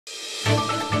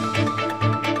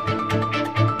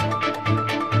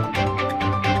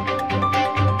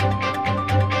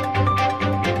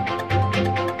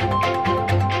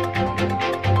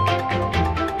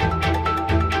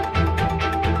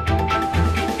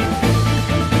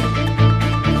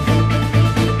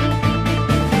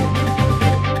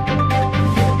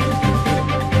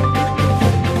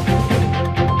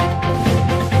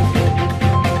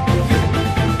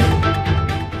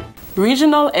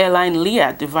Regional airline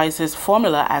Liat devises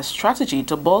formula as strategy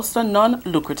to bolster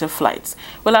non-lucrative flights.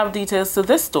 We'll have details to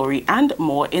this story and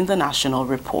more in the National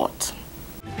Report.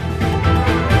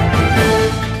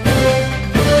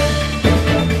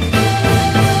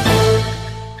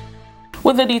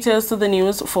 With the details to the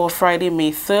news for Friday,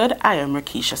 May 3rd, I am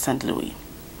Rakisha St. Louis.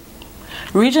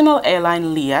 Regional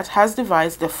airline Liat has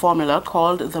devised a formula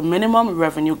called the Minimum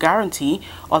Revenue Guarantee,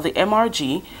 or the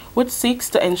MRG, which seeks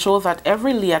to ensure that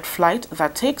every Liat flight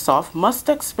that takes off must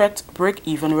expect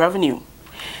break-even revenue.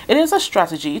 It is a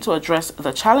strategy to address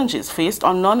the challenges faced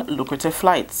on non-lucrative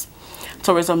flights.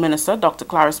 Tourism Minister Dr.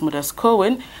 Clarice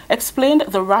Modeste-Kerwin explained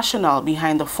the rationale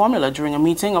behind the formula during a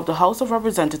meeting of the House of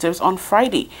Representatives on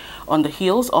Friday, on the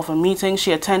heels of a meeting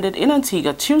she attended in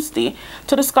Antigua Tuesday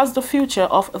to discuss the future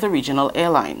of the regional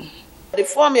airline. The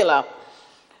formula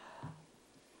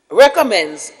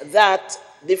recommends that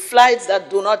the flights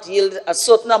that do not yield a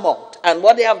certain amount, and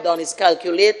what they have done is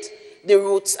calculate the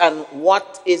routes and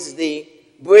what is the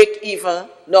break-even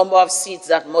number of seats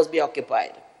that must be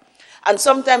occupied. And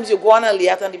sometimes you go on a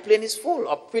Liat and the plane is full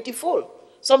or pretty full.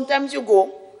 Sometimes you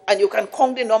go and you can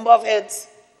count the number of heads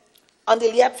on the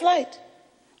Liat flight.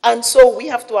 And so we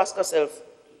have to ask ourselves,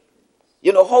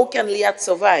 how can Liat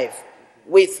survive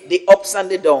with the ups and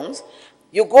the downs?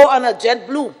 You go on a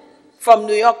JetBlue from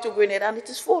New York to Grenada and it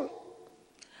is full.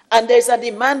 And there's a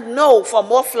demand now for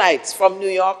more flights from New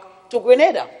York to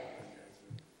Grenada.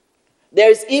 There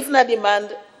is even a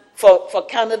demand for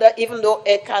Canada, even though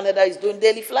Air Canada is doing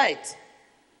daily flights.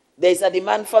 There's a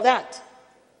demand for that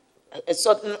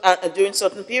during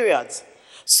certain periods.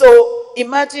 So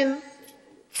imagine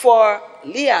for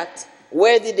Liat,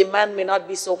 where the demand may not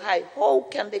be so high, how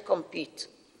can they compete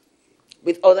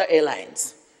with other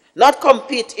airlines? Not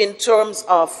compete in terms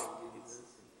of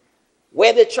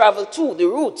where they travel to, the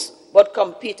routes, but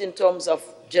compete in terms of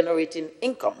generating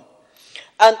income.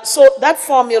 And so that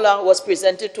formula was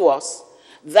presented to us,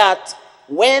 that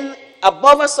when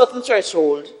above a certain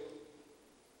threshold,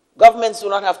 governments do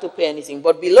not have to pay anything.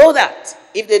 But below that,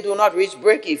 if they do not reach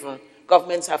break-even,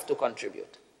 governments have to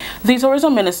contribute. The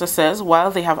tourism minister says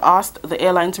while they have asked the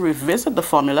airline to revisit the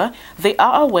formula, they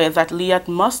are aware that Liat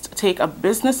must take a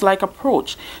business-like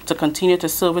approach to continue to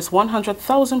service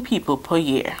 100,000 people per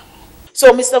year.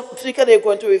 So, Mr. Speaker, they're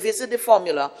going to revisit the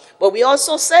formula. But we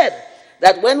also said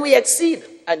that when we exceed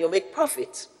and you make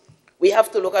profit, we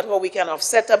have to look at how we can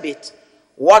offset a bit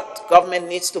what government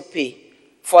needs to pay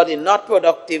for the not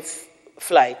productive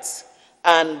flights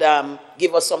and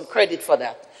give us some credit for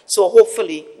that. So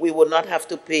hopefully we will not have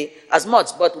to pay as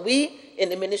much. But we in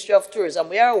the Ministry of Tourism,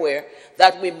 we are aware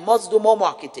that we must do more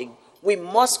marketing. We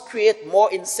must create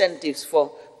more incentives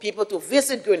for people to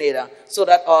visit Grenada so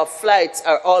that our flights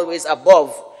are always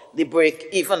above the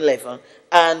break-even level.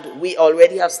 And we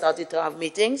already have started to have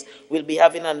meetings. We'll be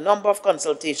having a number of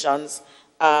consultations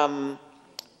in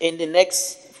the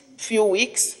next few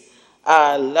weeks.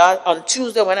 On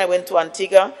Tuesday, when I went to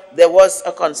Antigua, there was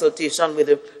a consultation with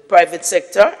the private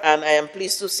sector, and I am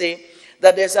pleased to say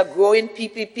that there's a growing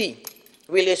PPP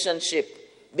relationship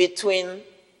between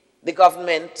the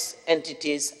government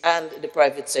entities and the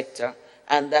private sector,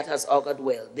 and that has augured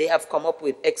well. They have come up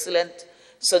with excellent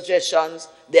suggestions.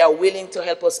 They are willing to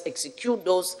help us execute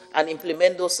those and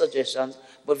implement those suggestions,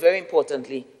 but very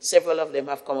importantly, several of them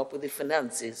have come up with the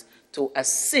finances to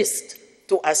assist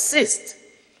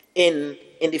in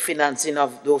the financing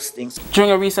of those things.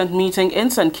 During a recent meeting in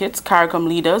St. Kitts, CARICOM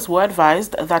leaders were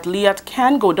advised that Liat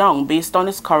can go down based on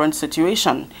its current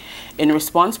situation. In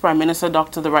response, Prime Minister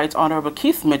Dr. the Right Honorable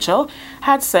Keith Mitchell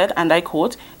had said, and I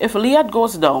quote, "If Liat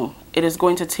goes down, it is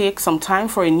going to take some time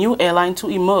for a new airline to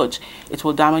emerge. It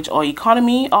will damage our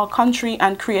economy, our country,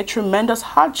 and create tremendous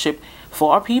hardship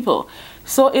for our people.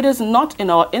 So it is not in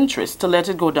our interest to let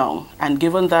it go down. And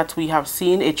given that we have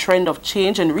seen a trend of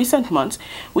change in recent months,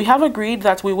 we have agreed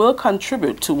that we will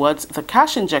contribute towards the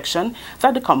cash injection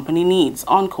that the company needs,"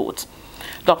 unquote.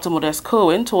 Dr.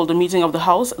 Modeste-Kerwin told the meeting of the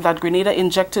House that Grenada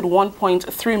injected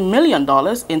 $1.3 million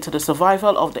into the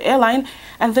survival of the airline,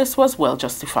 and this was well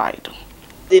justified.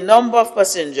 The number of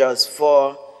passengers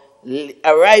for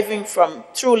arriving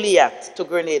through Liat to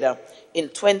Grenada in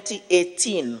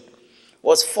 2018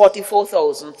 was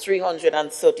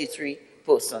 44,333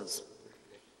 persons.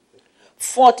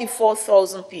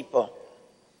 44,000 people,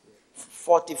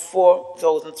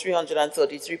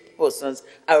 44,333 persons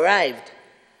arrived.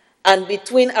 And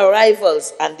between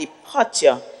arrivals and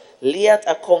departure, Liat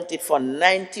accounted for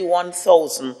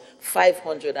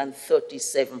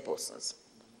 91,537 persons.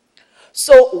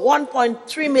 So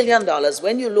 $1.3 million,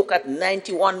 when you look at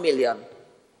 91 million,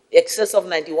 excess of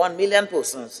 91 million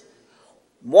persons,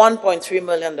 $1.3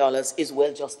 million is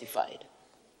well justified.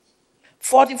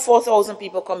 44,000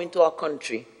 people come into our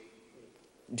country,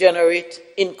 generate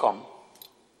income.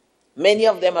 Many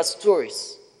of them as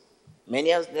tourists.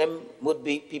 Many of them would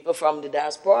be people from the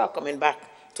diaspora coming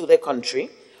back to their country,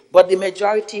 but the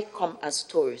majority come as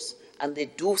tourists, and they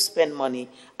do spend money,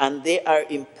 and they are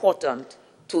important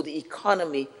to the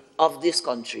economy of this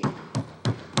country.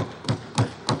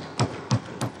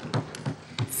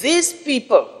 These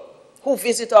people who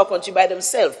visit our country by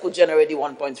themselves could generate the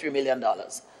 $1.3 million,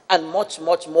 and much,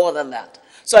 much more than that.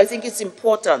 So I think it's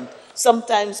important.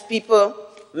 Sometimes people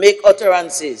make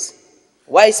utterances.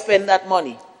 Why spend that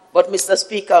money? But, Mr.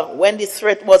 Speaker, when the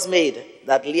threat was made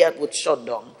that LIAT would shut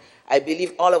down, I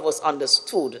believe all of us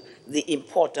understood the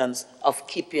importance of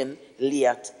keeping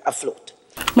LIAT afloat.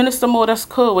 Minister Modest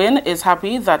Kerwin is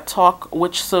happy that talk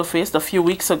which surfaced a few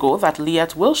weeks ago that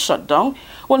LIAT will shut down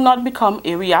will not become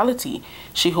a reality.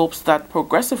 She hopes that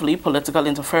progressively political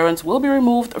interference will be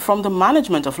removed from the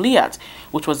management of LIAT,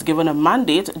 which was given a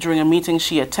mandate during a meeting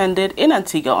she attended in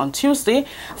Antigua on Tuesday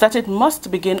that it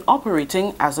must begin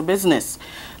operating as a business.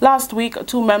 Last week,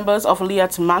 2 members of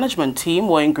LIAT's management team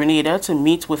were in Grenada to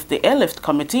meet with the Airlift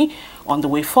Committee on the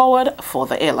way forward for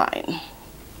the airline.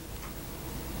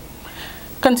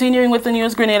 Continuing with the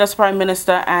news, Grenada's Prime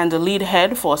Minister and the lead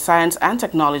head for science and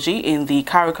technology in the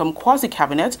CARICOM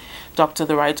quasi-cabinet, Dr.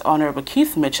 the Right Honorable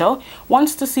Keith Mitchell,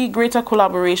 wants to see greater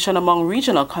collaboration among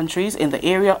regional countries in the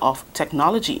area of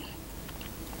technology.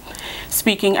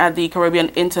 Speaking at the Caribbean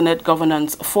Internet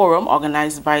Governance Forum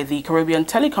organized by the Caribbean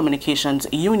Telecommunications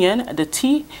Union, the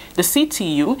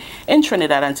CTU, in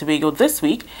Trinidad and Tobago this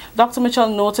week, Dr. Mitchell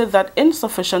noted that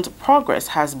insufficient progress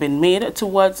has been made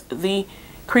towards the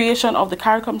creation of the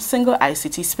CARICOM single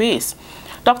ICT space.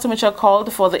 Dr. Mitchell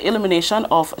called for the elimination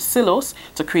of silos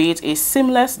to create a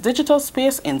seamless digital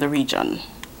space in the region.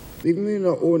 Even in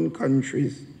our own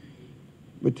countries,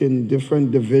 within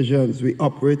different divisions, we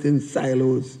operate in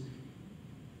silos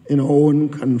in our own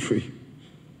country.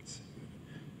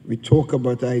 We talk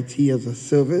about IT as a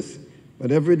service, but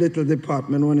every little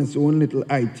department wants its own little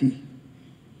IT,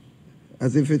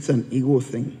 as if it's an ego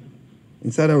thing.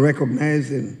 Instead of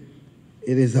recognizing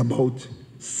it is about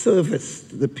service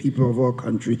to the people of our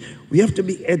country. We have to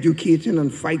be educating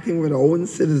and fighting with our own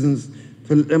citizens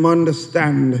to let them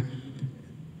understand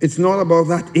it's not about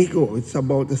that ego, it's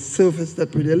about the service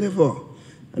that we deliver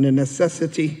and the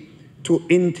necessity to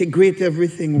integrate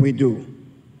everything we do.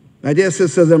 My dear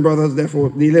sisters and brothers, therefore,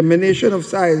 the elimination of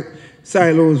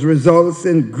silos results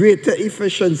in greater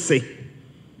efficiency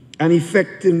and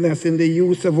effectiveness in the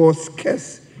use of our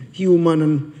scarce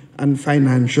human and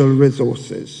financial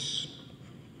resources.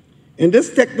 In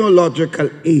this technological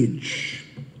age,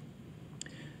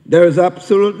 there is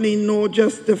absolutely no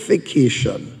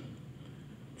justification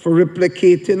for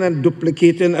replicating and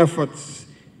duplicating efforts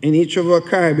in each of our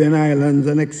Caribbean islands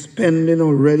and expending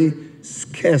already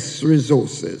scarce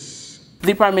resources.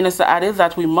 The Prime Minister added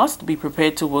that we must be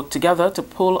prepared to work together to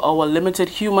pool our limited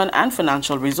human and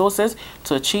financial resources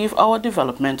to achieve our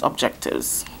development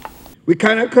objectives. We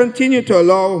cannot continue to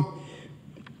allow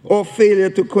our failure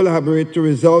to collaborate to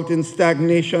result in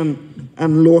stagnation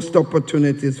and lost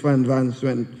opportunities for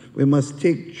advancement. We must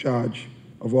take charge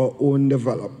of our own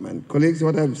development. Colleagues,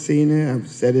 what I've seen here, I've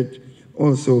said it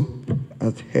also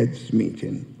at heads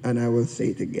meeting, and I will say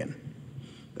it again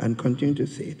and continue to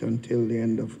say it until the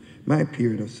end of my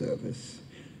period of service.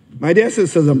 My dear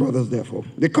sisters and brothers, therefore,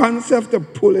 the concept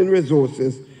of pooling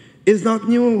resources is not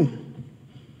new.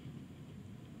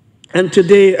 And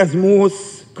today, as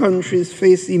most countries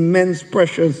face immense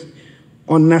pressures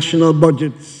on national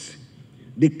budgets,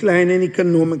 declining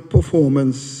economic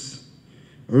performance,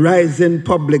 rising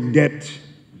public debt,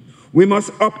 we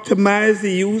must optimize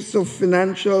the use of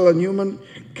financial and human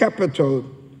capital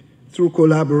through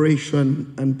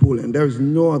collaboration and pooling. There is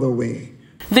no other way.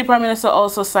 The Prime Minister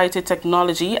also cited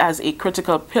technology as a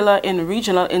critical pillar in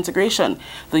regional integration.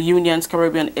 The Union's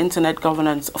Caribbean Internet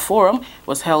Governance Forum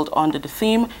was held under the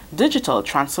theme, Digital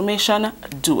Transformation,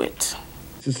 Do It.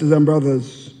 Sisters and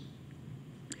brothers,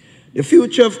 the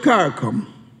future of CARICOM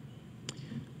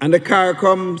and the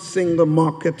CARICOM single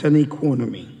market and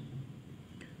economy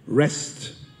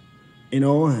rests in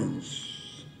our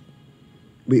hands.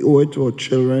 We owe it to our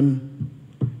children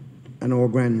and our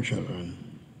grandchildren.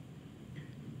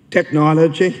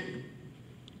 Technology,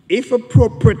 if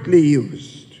appropriately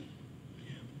used,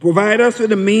 provide us with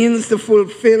the means to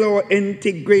fulfill our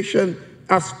integration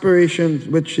aspirations,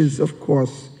 which is, of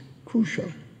course,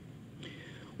 crucial.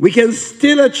 We can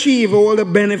still achieve all the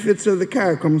benefits of the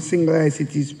CARICOM single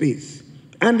ICT space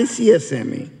and the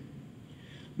CSME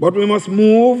but we must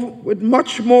move with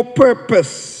much more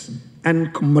purpose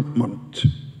and commitment.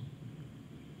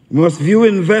 We must view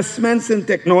investments in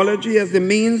technology as the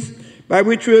means by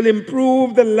which we will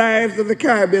improve the lives of the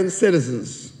Caribbean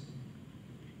citizens.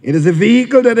 It is a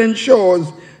vehicle that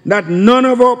ensures that none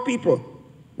of our people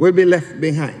will be left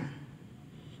behind.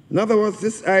 In other words,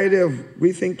 this idea of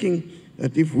rethinking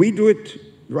that if we do it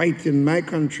right in my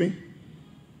country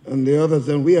and the others,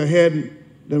 then we are ahead,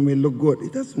 then we look good.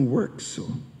 It doesn't work so.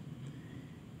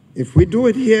 If we do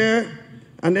it here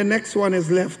and the next one is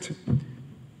left,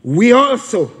 we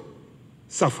also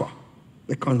suffer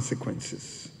the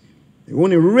consequences. The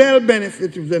only real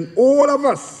benefit is when all of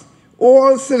us,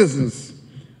 all citizens,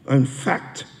 are in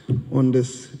fact on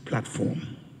this platform.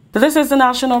 This is the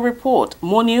National Report.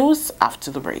 More news after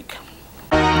the break.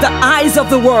 The eyes of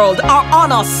the world are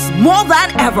on us more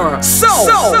than ever. So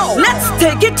let's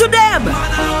take it to them.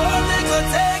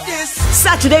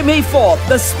 Saturday, May 4th,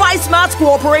 the Spice Mass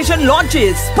Corporation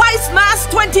launches Spice Mass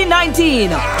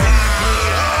 2019.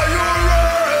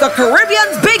 The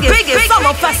Caribbean's biggest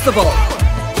summer festival.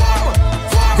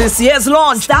 This year's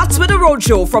launch starts with a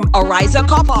roadshow from Ariza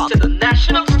Car Park to the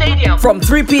National Stadium from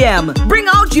 3 p.m. Bring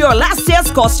out your last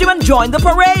year's costume and join the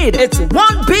parade. It's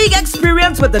one big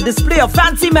experience with a display of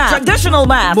fancy man, traditional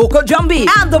man, Moko Jambi,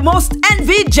 and the most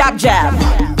envied Jab Jab.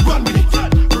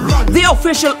 The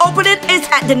official opening is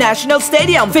at the National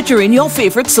Stadium, featuring your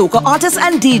favorite soca artists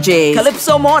and DJs,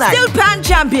 Calypso Monarch, Steel Pan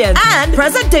champions, and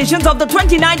presentations of the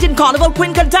 2019 Carnival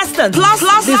Queen contestants,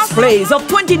 plus displays of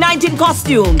 2019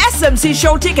 costumes, SMC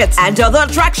show tickets, and other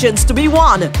attractions to be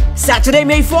won. Saturday,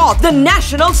 May 4th, the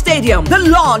National Stadium, the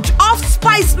launch of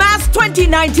Spice Mass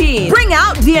 2019. Bring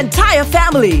out the entire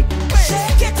family.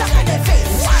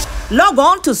 Log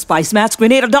on to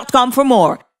spicemassgrenada.com for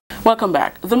more. Welcome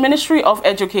back. The Ministry of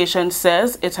Education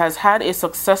says it has had a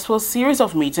successful series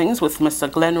of meetings with Mr.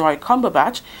 Glenroy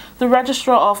Cumberbatch, the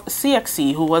Registrar of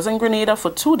CXC, who was in Grenada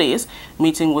for 2 days,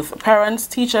 meeting with parents,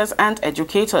 teachers, and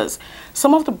educators.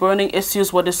 Some of the burning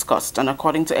issues were discussed, and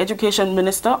according to Education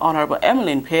Minister Honorable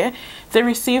Emmeline Pear, they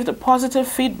received positive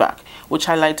feedback, which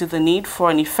highlighted the need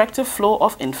for an effective flow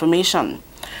of information.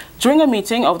 During a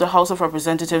meeting of the House of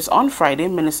Representatives on Friday,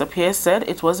 Minister Pearce said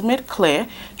it was made clear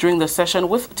during the session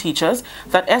with teachers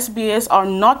that SBAs are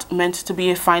not meant to be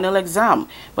a final exam,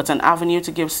 but an avenue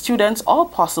to give students all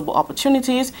possible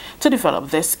opportunities to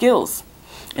develop their skills.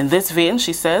 In this vein,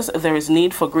 she says there is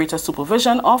need for greater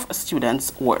supervision of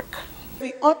students' work.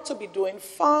 We ought to be doing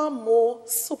far more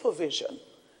supervision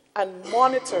and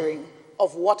monitoring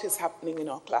of what is happening in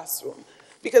our classroom.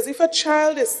 Because if a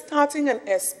child is starting an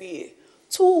SBA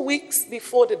 2 weeks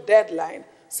before the deadline,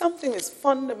 something is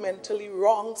fundamentally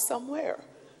wrong somewhere.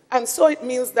 And so it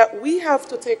means that we have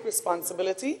to take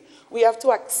responsibility, we have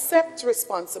to accept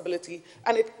responsibility,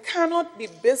 and it cannot be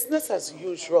business as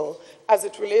usual as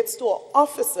it relates to our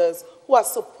officers who are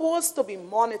supposed to be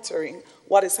monitoring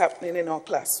what is happening in our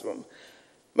classroom.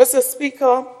 Mr.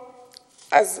 Speaker,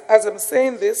 as I'm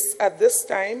saying this, at this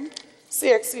time,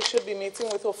 CXC should be meeting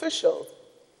with officials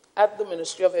at the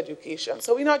Ministry of Education.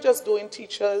 So we're not just doing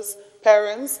teachers,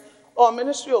 parents, our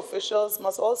ministry officials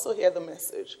must also hear the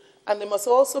message, and they must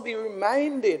also be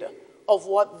reminded of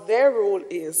what their role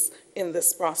is in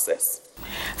this process.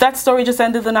 That story just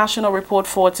ended the National Report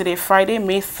for today, Friday,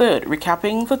 May 3rd,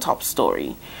 recapping the top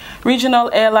story. Regional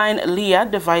airline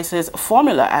Liat devises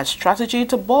formula as strategy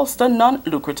to bolster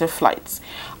non-lucrative flights.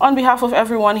 On behalf of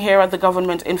everyone here at the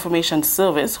Government Information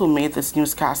Service who made this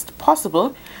newscast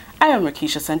possible, I am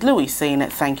Rakisha St. Louis saying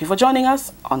thank you for joining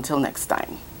us. Until next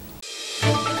time.